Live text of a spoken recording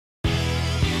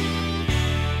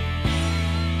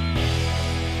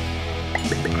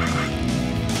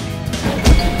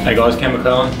Hey guys, Cam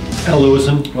McLellan, Al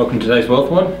Lewison. welcome to today's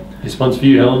Wealth WOD. This one's for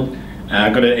you, Helen.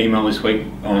 I got an email this week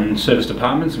on service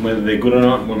departments and whether they're good or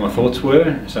not, what my thoughts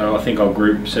were. So I think I'll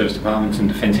group service departments and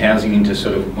defence housing into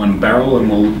sort of one barrel, and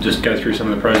we'll just go through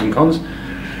some of the pros and cons.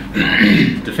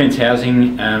 Defence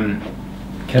housing.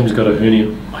 Cam's got a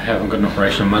hernia. I haven't got an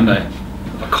operation on Monday.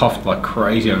 I coughed like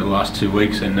crazy over the last 2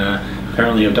 weeks, and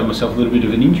apparently I've done myself a little bit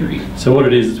of an injury. So what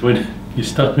it is when your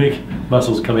stomach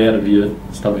muscles come out of your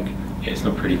stomach. Yeah, it's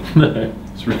not pretty. No.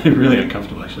 It's really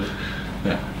uncomfortable actually.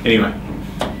 Yeah. Anyway,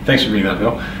 thanks for bringing that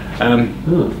up.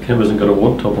 Cam hasn't got a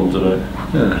WOD top on today.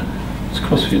 It's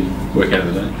CrossFit workout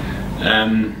of the day.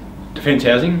 Defence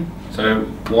housing. So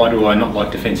why do I not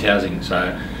like defence housing?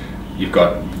 So you've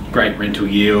got great rental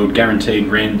yield, guaranteed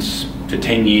rents for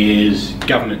 10 years,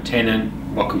 government tenant.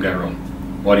 What could go wrong?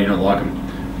 Why do you not like them?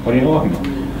 Why do you not like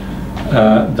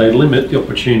them? They limit the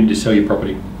opportunity to sell your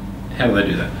property. How do they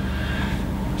do that?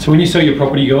 So when you sell your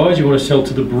property, guys, you want to sell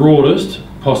to the broadest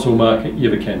possible market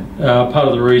you ever can. Part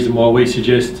of the reason why we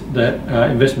suggest that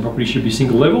investment property should be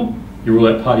single level, you rule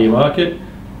out part of your market.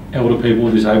 Elder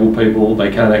people, disabled people, they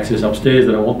can't access upstairs,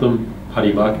 they don't want them, part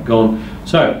of your market gone.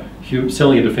 So if you're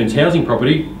selling a defence housing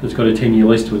property that's got a 10-year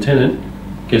lease to a tenant,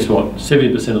 guess what?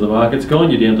 70% of the market's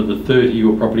gone, you're down to the 30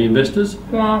 your property investors.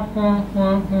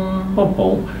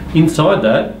 Inside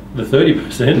that, the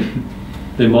 30%,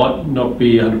 there might not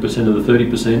be 100% of the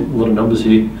 30%, a lot of numbers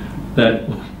here, that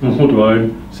want to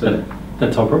own that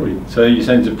type of property. So you're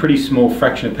saying it's a pretty small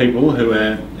fraction of people who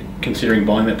are considering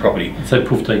buying that property? Let's say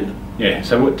 15. Yeah,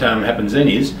 so what happens then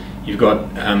is you've got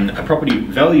a property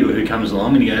valuer who comes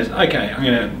along and he goes, okay, I'm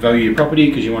going to value your property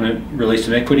because you want to release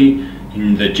some equity.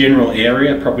 In the general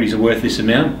area, properties are worth this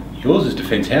amount. Yours is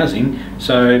defence housing,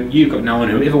 so you've got no one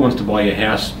who ever wants to buy your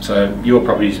house, so your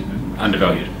property's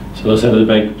undervalued. So they'll say to the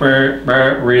bank,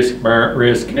 risk.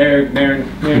 No.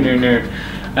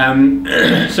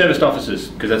 Serviced offices,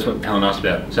 because that's what Helen asked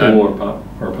about. So, or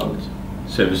apartments.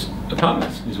 Service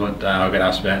apartments is what I got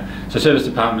asked about. So service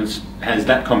apartments has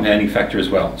that compounding factor as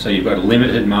well. So you've got a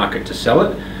limited market to sell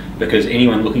it, because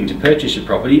anyone looking to purchase your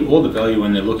property, or the value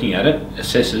when they're looking at it,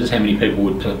 assesses how many people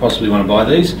would possibly want to buy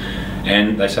these,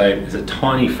 and they say there's a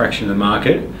tiny fraction of the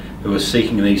market who are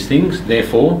seeking these things,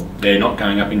 therefore they're not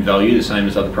going up in value the same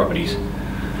as other properties.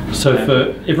 So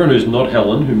for everyone who's not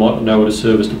Helen, who might not know what a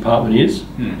serviced apartment is,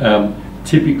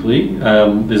 typically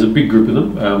there's a big group of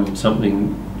them,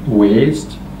 something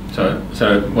West. So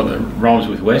what, that rhymes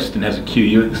with West and has a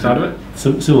QU at the start of it?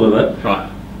 Similar to that. Right.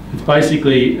 It's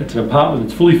basically, it's an apartment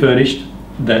that's fully furnished,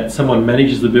 that someone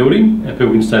manages the building and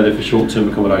people can stay there for short-term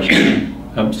accommodation.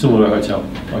 Similar to a hotel,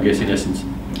 I guess, in essence.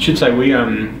 I should say we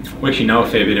actually know a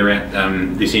fair bit about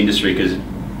this industry, because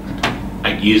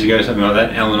 8 years ago, something like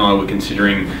that, Al and I were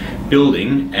considering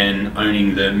building and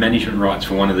owning the management rights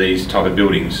for one of these type of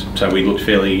buildings. So we looked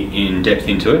fairly in depth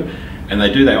into it, and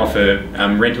they offer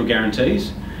rental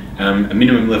guarantees, a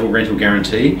minimum level rental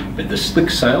guarantee, but the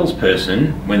slick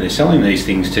salesperson, when they're selling these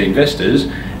things to investors,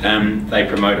 they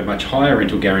promote a much higher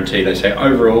rental guarantee. They say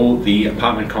overall the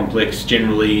apartment complex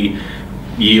generally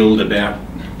yield about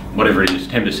whatever it is,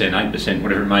 10%, 8%,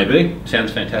 whatever it may be.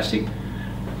 Sounds fantastic.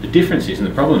 The difference is, and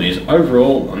the problem is,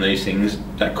 overall on these things,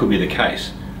 that could be the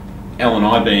case. Al and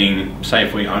I being, say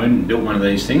if we own and built one of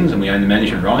these things and we own the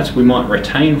management rights, we might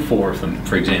retain 4 of them,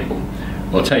 for example.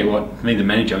 Well, I'll tell you what, me the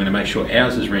manager, I'm going to make sure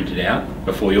ours is rented out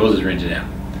before yours is rented out.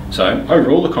 So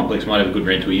overall the complex might have a good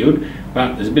rental yield,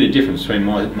 but there's a bit of difference between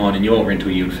mine and your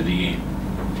rental yield for the year.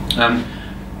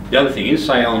 The other thing is,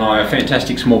 say Al and I are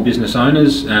fantastic small business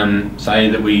owners, say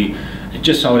that we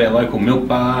just sold our local milk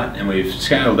bar and we've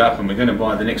scaled up and we're going to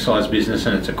buy the next size business,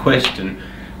 and it's a quest, and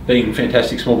being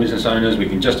fantastic small business owners, we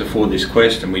can just afford this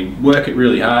quest, and we work it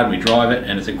really hard, we drive it,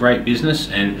 and it's a great business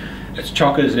and it's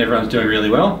chockers and everyone's doing really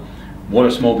well. What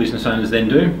do small business owners then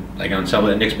do? They go and sell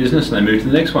that next business and they move to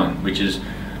the next one, which is,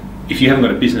 if you haven't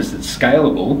got a business that's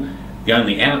scalable, the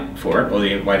only out for it, or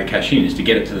the way to cash in, is to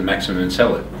get it to the maximum and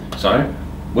sell it. So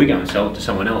we go and sell it to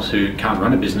someone else who can't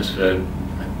run a business for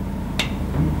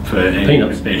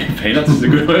peanuts. Peanuts is a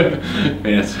good word.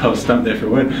 Peanuts, I was stumped there for a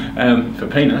word. For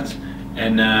peanuts,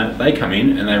 and they come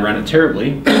in and they run it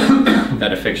terribly.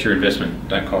 That affects your investment.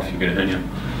 Don't cough, you're going to hernia.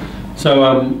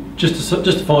 So just to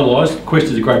finalise, Quest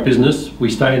is a great business. We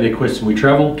stay in their Quest and we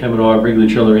travel. Cam and I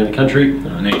regularly travel around the country.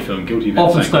 I know you're feeling guilty about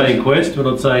often stay in Quest. We're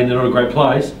not saying they're not a great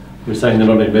place. We're saying they're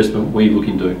not an investment we look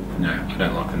into. No, I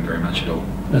don't like them very much at all.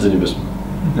 As an investment.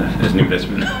 No, as an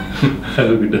investment.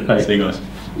 Have a good day. See you guys.